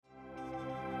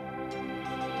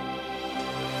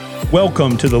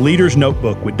Welcome to the Leader's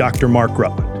Notebook with Dr. Mark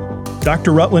Rutland.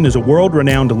 Dr. Rutland is a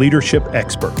world-renowned leadership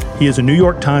expert. He is a New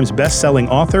York Times best-selling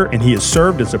author, and he has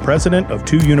served as the president of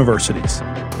 2 universities.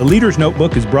 The Leader's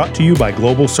Notebook is brought to you by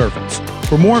Global Servants.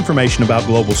 For more information about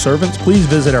Global Servants, please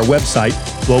visit our website,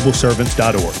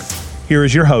 globalservants.org. Here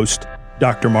is your host,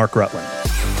 Dr. Mark Rutland.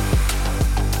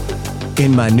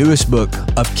 In my newest book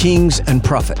of Kings and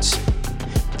Prophets,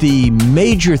 the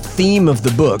major theme of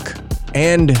the book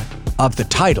and of the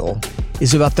title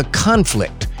is about the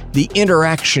conflict, the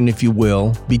interaction, if you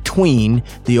will, between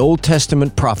the Old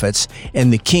Testament prophets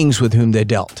and the kings with whom they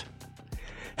dealt.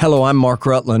 Hello, I'm Mark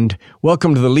Rutland.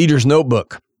 Welcome to the Leader's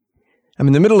Notebook. I'm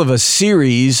in the middle of a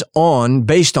series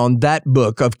based on that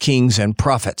book of Kings and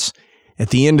Prophets. At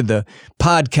the end of the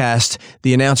podcast,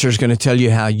 the announcer is going to tell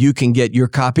you how you can get your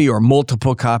copy or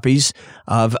multiple copies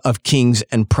of Kings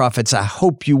and Prophets. I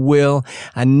hope you will.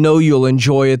 I know you'll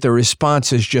enjoy it. The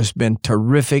response has just been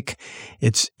terrific.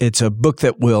 It's a book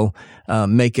that will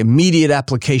make immediate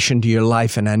application to your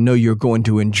life, and I know you're going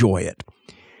to enjoy it.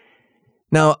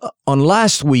 Now, on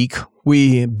last week,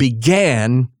 we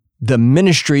began the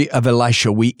ministry of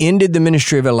Elisha. We ended the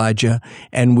ministry of Elijah,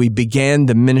 and we began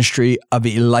the ministry of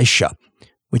Elisha.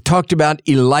 We talked about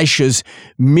Elisha's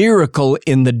miracle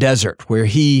in the desert, where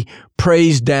he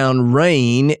prays down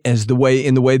rain in the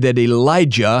way that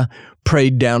Elijah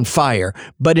prayed down fire,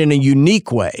 but in a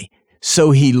unique way.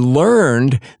 So he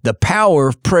learned the power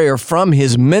of prayer from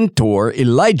his mentor,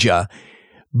 Elijah,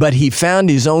 but he found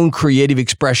his own creative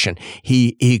expression.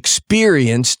 He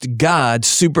experienced God's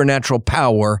supernatural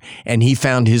power, and he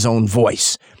found his own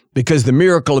voice. Because the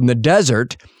miracle in the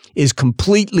desert is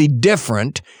completely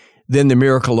different than the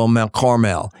miracle on Mount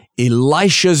Carmel.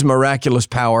 Elisha's miraculous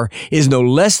power is no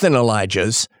less than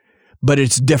Elijah's, but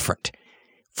it's different.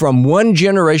 From one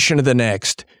generation to the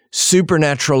next,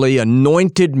 supernaturally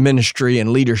anointed ministry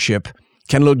and leadership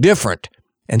can look different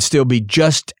and still be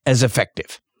just as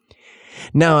effective.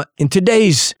 Now, in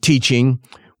today's teaching,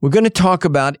 we're going to talk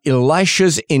about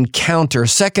Elisha's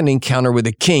second encounter with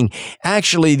a king.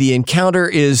 Actually, the encounter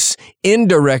is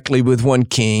indirectly with one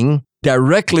king,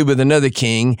 directly with another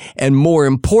king, and more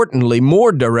importantly,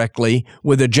 more directly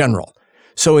with a general.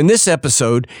 So in this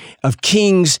episode of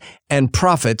Kings and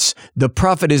Prophets, the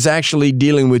prophet is actually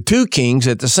dealing with 2 kings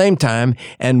at the same time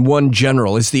and 1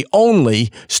 general. It's the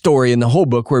only story in the whole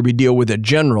book where we deal with a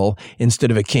general instead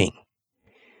of a king.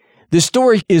 The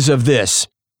story is of this.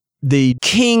 The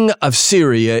king of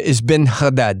Syria is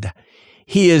Ben-Hadad.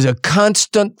 He is a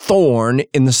constant thorn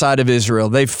in the side of Israel.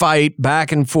 They fight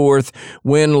back and forth,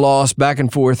 win-loss, back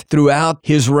and forth throughout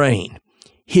his reign.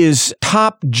 His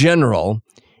top general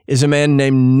is a man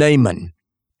named Naaman,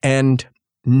 and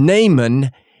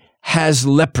Naaman has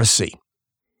leprosy.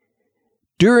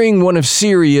 During one of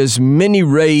Syria's many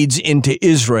raids into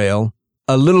Israel,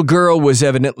 a little girl was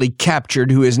evidently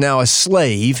captured who is now a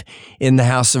slave in the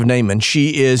house of Naaman.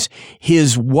 She is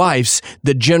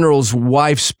the general's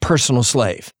wife's personal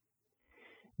slave.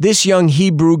 This young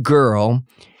Hebrew girl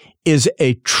is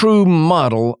a true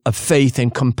model of faith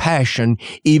and compassion,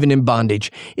 even in bondage.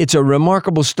 It's a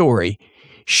remarkable story.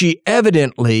 She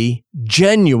evidently,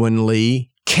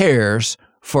 genuinely cares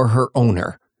for her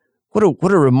owner. What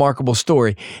a remarkable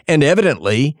story. And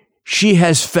evidently, she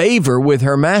has favor with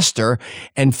her master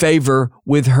and favor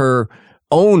with her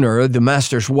owner, the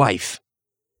master's wife.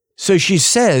 So she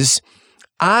says,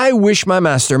 I wish my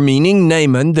master, meaning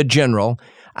Naaman, the general,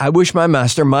 I wish my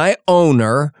master, my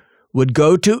owner, would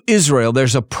go to Israel.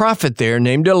 There's a prophet there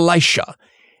named Elisha,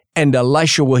 and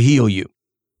Elisha will heal you.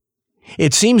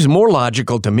 It seems more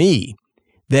logical to me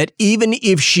that even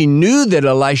if she knew that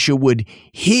Elisha would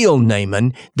heal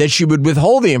Naaman, that she would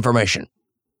withhold the information.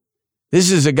 This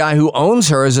is a guy who owns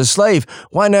her as a slave.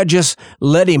 Why not just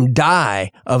let him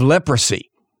die of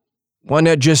leprosy? Why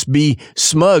not just be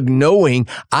smug knowing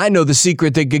I know the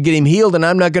secret that could get him healed and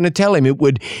I'm not going to tell him? It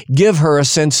would give her a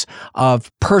sense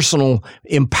of personal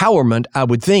empowerment, I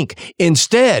would think.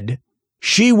 Instead,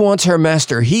 she wants her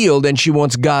master healed and she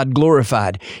wants God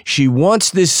glorified. She wants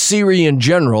this Syrian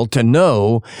general to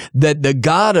know that the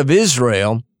God of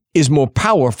Israel is more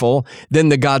powerful than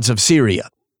the gods of Syria.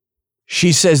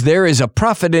 She says there is a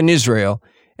prophet in Israel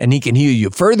and he can heal you.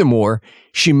 Furthermore,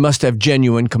 she must have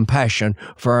genuine compassion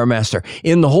for our master.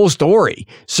 In the whole story,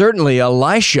 certainly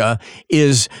Elisha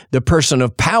is the person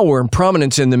of power and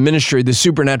prominence in the ministry, the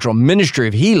supernatural ministry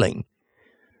of healing.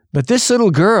 But this little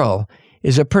girl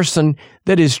is a person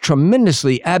that is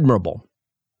tremendously admirable.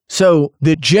 So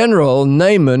the general,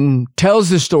 Naaman, tells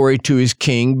the story to his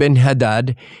king,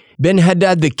 Ben-Hadad.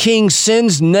 Ben-Hadad, the king,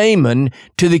 sends Naaman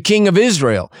to the king of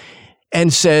Israel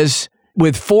and says,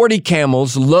 with 40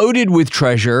 camels loaded with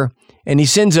treasure, and he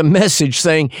sends a message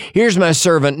saying, here's my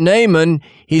servant Naaman.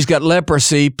 He's got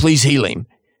leprosy. Please heal him.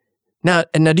 Now,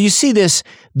 do you see this?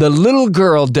 The little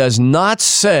girl does not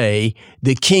say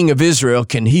the king of Israel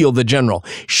can heal the general.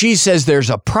 She says there's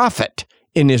a prophet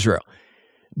in Israel.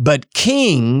 But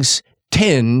kings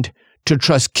tend to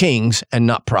trust kings and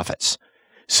not prophets.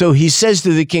 So he says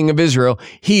to the king of Israel,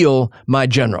 heal my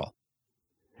general.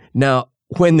 Now,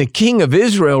 when the king of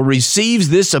Israel receives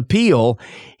this appeal,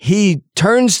 he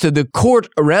turns to the court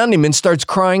around him and starts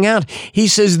crying out. He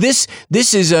says, this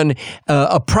is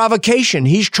a provocation.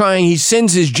 He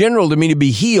sends his general to me to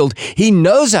be healed. He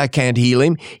knows I can't heal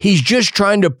him. He's just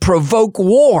trying to provoke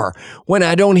war. When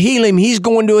I don't heal him, he's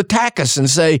going to attack us and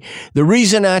say, the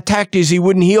reason I attacked is he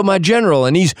wouldn't heal my general.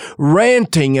 And he's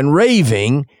ranting and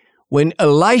raving when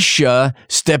Elisha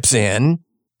steps in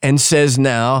and says,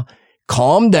 now,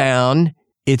 calm down.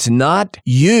 It's not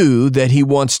you that he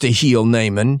wants to heal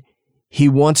Naaman. He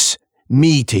wants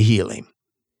me to heal him.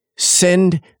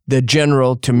 Send the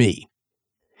general to me.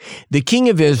 The king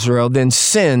of Israel then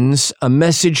sends a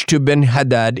message to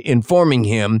Ben-Hadad informing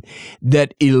him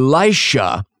that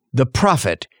Elisha, the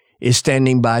prophet, is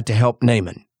standing by to help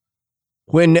Naaman.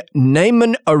 When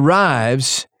Naaman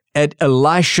arrives at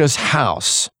Elisha's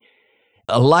house,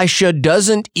 Elisha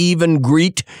doesn't even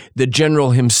greet the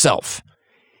general himself.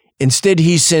 Instead,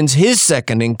 he sends his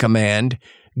second in command,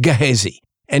 Gehazi,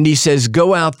 and he says,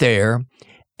 go out there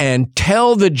and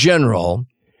tell the general,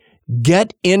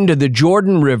 get into the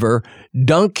Jordan River,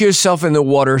 dunk yourself in the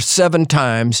water 7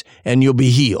 times, and you'll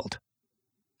be healed.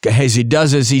 Gehazi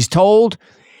does as he's told,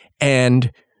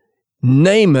 and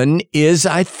Naaman is,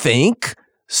 I think,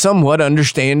 somewhat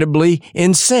understandably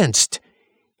incensed.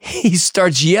 He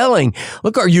starts yelling,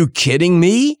 look, are you kidding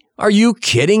me? Are you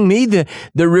kidding me? The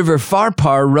river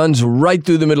Pharpar runs right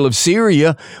through the middle of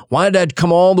Syria. Why did I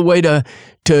come all the way to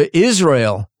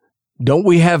Israel? Don't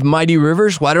we have mighty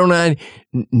rivers? Why don't I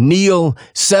kneel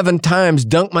 7 times,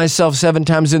 dunk myself 7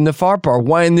 times in the Pharpar?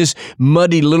 Why in this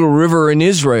muddy little river in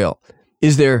Israel?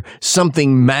 Is there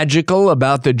something magical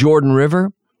about the Jordan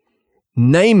River?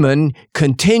 Naaman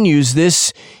continues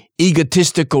this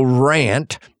egotistical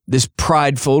rant, this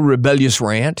prideful, rebellious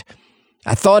rant.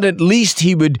 I thought at least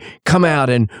he would come out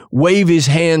and wave his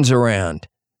hands around.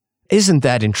 Isn't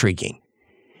that intriguing?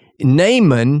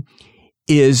 Naaman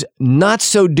is not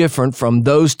so different from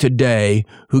those today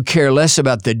who care less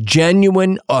about the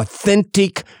genuine,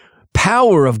 authentic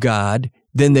power of God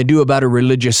than they do about a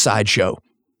religious sideshow.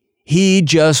 He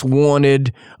just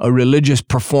wanted a religious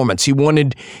performance. He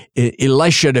wanted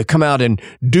Elisha to come out and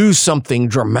do something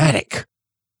dramatic.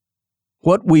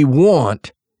 What we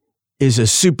want is a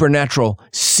supernatural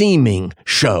seeming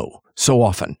show so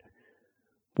often.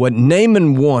 What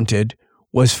Naaman wanted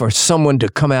was for someone to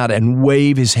come out and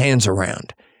wave his hands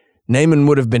around. Naaman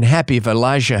would have been happy if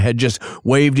Elijah had just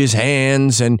waved his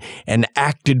hands and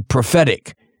acted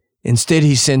prophetic. Instead,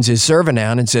 he sends his servant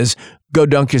out and says, go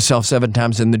dunk yourself 7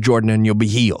 times in the Jordan and you'll be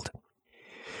healed.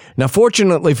 Now,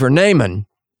 fortunately for Naaman,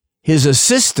 his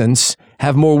assistants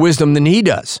have more wisdom than he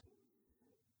does.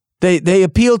 They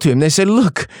appeal to him. They said,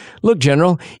 look,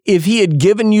 General, if he had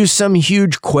given you some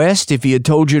huge quest, if he had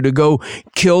told you to go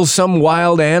kill some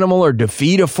wild animal or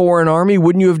defeat a foreign army,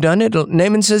 wouldn't you have done it?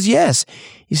 Naaman says, yes.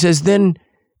 He says, then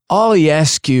all he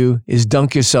asks you is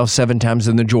dunk yourself 7 times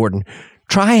in the Jordan.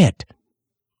 Try it.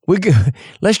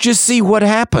 Let's just see what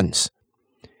happens.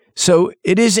 So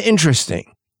it is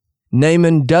interesting.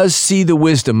 Naaman does see the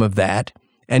wisdom of that,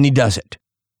 and he does it.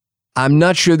 I'm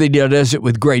not sure that he does it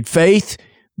with great faith,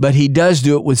 but he does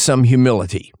do it with some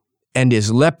humility, and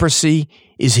his leprosy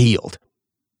is healed.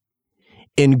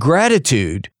 In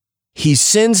gratitude, he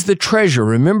sends the treasure.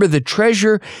 Remember the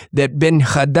treasure that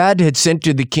Ben-Hadad had sent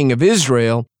to the king of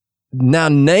Israel. Now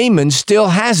Naaman still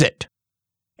has it,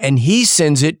 and he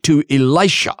sends it to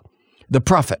Elisha, the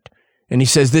prophet. And he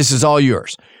says, this is all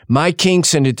yours. My king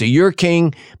sent it to your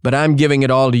king, but I'm giving it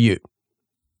all to you.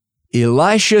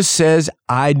 Elisha says,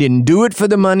 I didn't do it for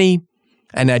the money,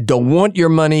 and I don't want your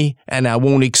money, and I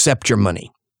won't accept your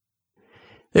money.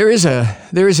 There is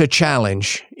a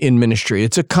challenge in ministry.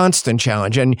 It's a constant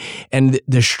challenge, and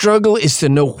the struggle is to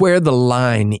know where the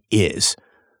line is.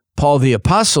 Paul the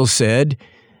Apostle said,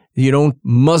 you don't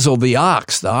muzzle the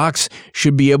ox. The ox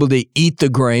should be able to eat the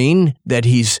grain that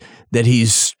he's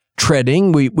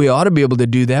treading. We ought to be able to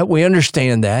do that. We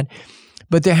understand that.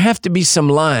 But there have to be some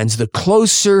lines. The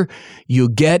closer you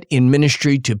get in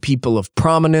ministry to people of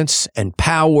prominence and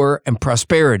power and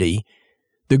prosperity,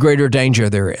 the greater danger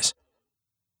there is.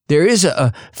 There is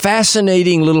a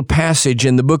fascinating little passage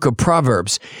in the book of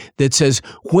Proverbs that says,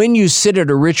 when you sit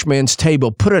at a rich man's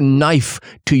table, put a knife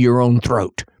to your own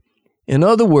throat. In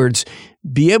other words,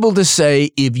 be able to say,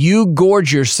 if you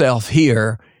gorge yourself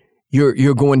here,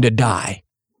 you're going to die.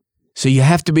 So you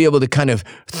have to be able to kind of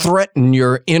threaten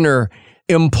your inner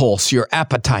impulse, your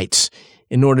appetites,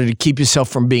 in order to keep yourself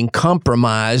from being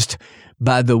compromised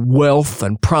by the wealth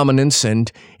and prominence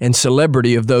and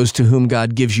celebrity of those to whom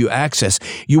God gives you access.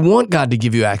 You want God to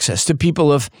give you access to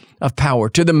people of power,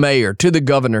 to the mayor, to the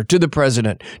governor, to the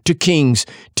president, to kings,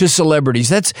 to celebrities.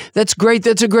 That's great.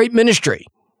 That's a great ministry.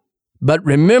 But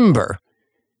remember,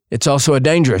 it's also a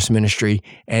dangerous ministry,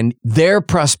 and their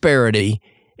prosperity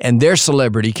and their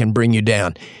celebrity can bring you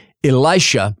down.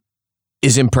 Elisha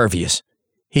is impervious.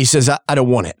 He says, I don't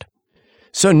want it.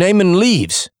 So Naaman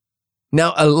leaves.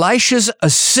 Now, Elisha's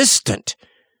assistant,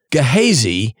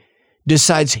 Gehazi,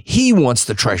 decides he wants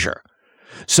the treasure.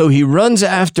 So he runs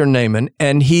after Naaman,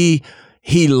 and he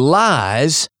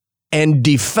lies and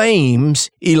defames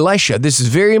Elisha. This is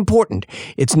very important.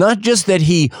 It's not just that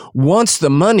he wants the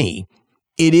money.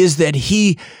 It is that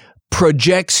he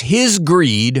projects his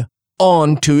greed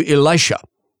onto Elisha.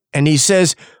 And he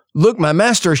says, look, my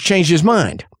master has changed his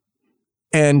mind.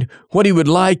 And what he would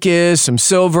like is some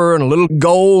silver and a little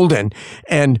gold and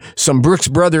some Brooks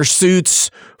Brothers suits,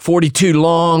 42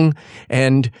 long.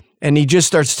 And he just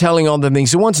starts telling all the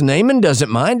things he wants. Naaman doesn't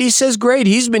mind. He says, great,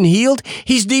 he's been healed.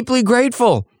 He's deeply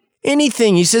grateful.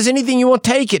 Anything, he says, anything you want,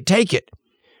 take it, take it.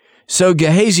 So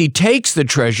Gehazi takes the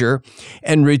treasure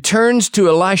and returns to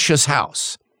Elisha's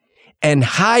house and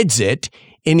hides it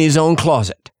in his own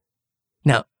closet.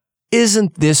 Now,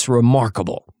 isn't this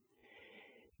remarkable?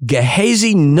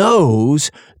 Gehazi knows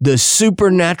the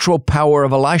supernatural power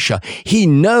of Elisha. He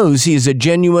knows he is a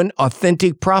genuine,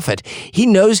 authentic prophet. He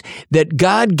knows that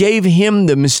God gave him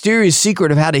the mysterious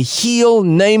secret of how to heal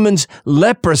Naaman's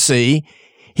leprosy.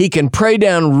 He can pray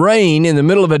down rain in the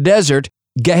middle of a desert.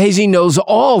 Gehazi knows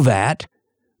all that,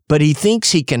 but he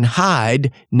thinks he can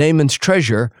hide Naaman's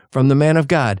treasure from the man of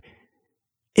God.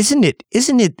 Isn't it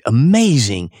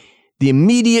amazing? The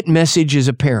immediate message is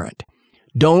apparent.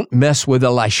 Don't mess with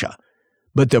Elisha.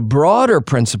 But the broader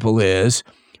principle is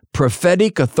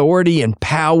prophetic authority and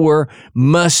power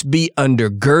must be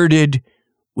undergirded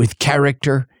with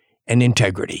character and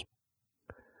integrity.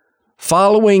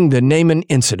 Following the Naaman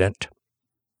incident,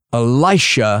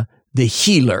 Elisha, the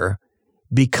healer,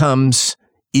 becomes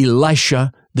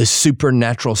Elisha, the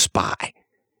supernatural spy.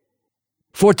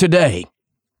 For today,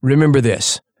 remember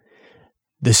this: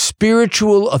 the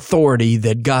spiritual authority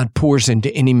that God pours into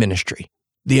any ministry,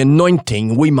 the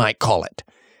anointing, we might call it,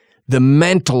 the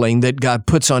mantling that God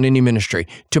puts on any ministry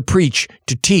to preach,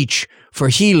 to teach, for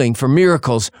healing, for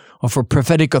miracles, or for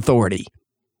prophetic authority,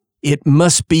 it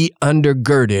must be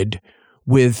undergirded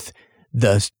with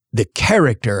the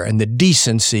character and the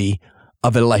decency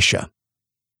of Elisha.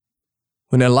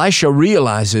 When Elisha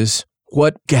realizes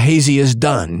what Gehazi has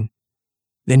done,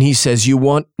 then he says, you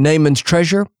want Naaman's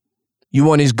treasure? You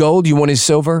want his gold? You want his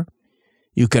silver?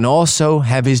 You can also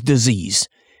have his disease.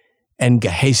 And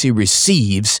Gehazi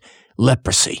receives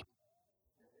leprosy.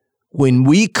 When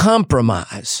we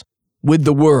compromise with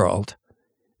the world,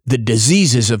 the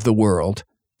diseases of the world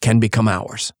can become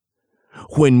ours.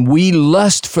 When we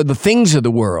lust for the things of the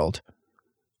world,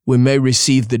 we may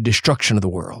receive the destruction of the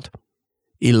world.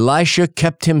 Elisha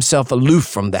kept himself aloof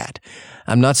from that.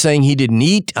 I'm not saying he didn't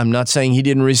eat. I'm not saying he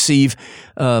didn't receive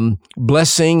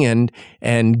blessing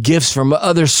and gifts from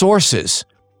other sources.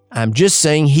 I'm just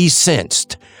saying he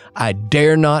sensed, I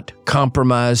dare not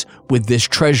compromise with this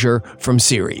treasure from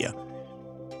Syria.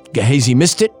 Gehazi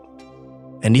missed it,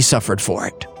 and he suffered for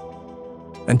it.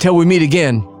 Until we meet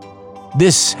again,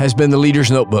 this has been the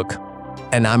Leader's Notebook,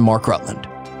 and I'm Mark Rutland.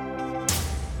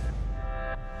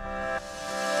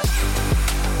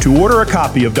 To order a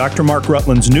copy of Dr. Mark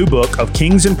Rutland's new book of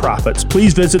Kings and Prophets,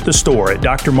 please visit the store at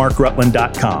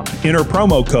drmarkrutland.com. Enter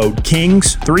promo code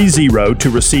KINGS30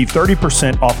 to receive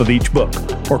 30% off of each book,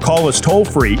 or call us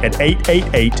toll-free at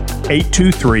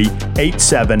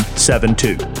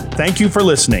 888-823-8772. Thank you for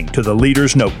listening to The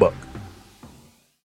Leader's Notebook.